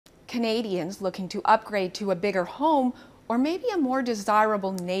Canadians looking to upgrade to a bigger home or maybe a more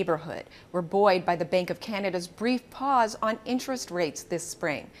desirable neighborhood were buoyed by the Bank of Canada's brief pause on interest rates this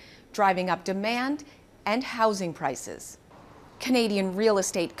spring, driving up demand and housing prices. Canadian real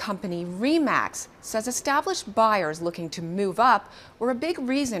estate company RE/MAX says established buyers looking to move up were a big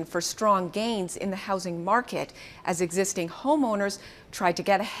reason for strong gains in the housing market as existing homeowners tried to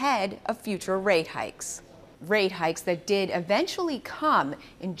get ahead of future rate hikes. Rate hikes that did eventually come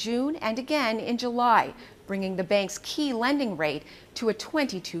in June and again in July, bringing the bank's key lending rate to a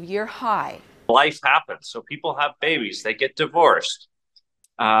 22-year high. Life happens. So people have babies, they get divorced.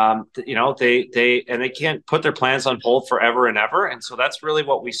 They can't put their plans on hold forever and ever. And so that's really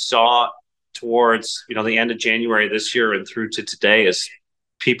what we saw towards, the end of January this year and through to today is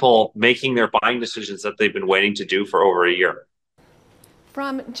people making their buying decisions that they've been waiting to do for over a year.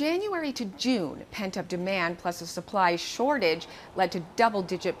 From January to June, pent-up demand plus a supply shortage led to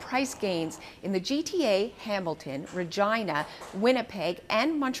double-digit price gains in the GTA, Hamilton, Regina, Winnipeg,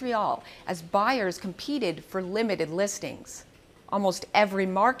 and Montreal as buyers competed for limited listings. Almost every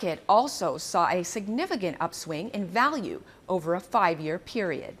market also saw a significant upswing in value over a 5-year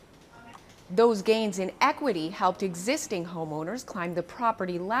period. Those gains in equity helped existing homeowners climb the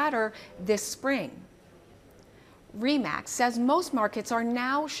property ladder this spring. RE/MAX says most markets are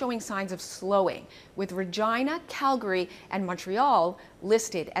now showing signs of slowing, with Regina, Calgary, and Montreal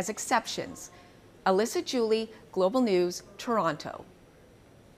listed as exceptions. Alyssa Julie, Global News, Toronto.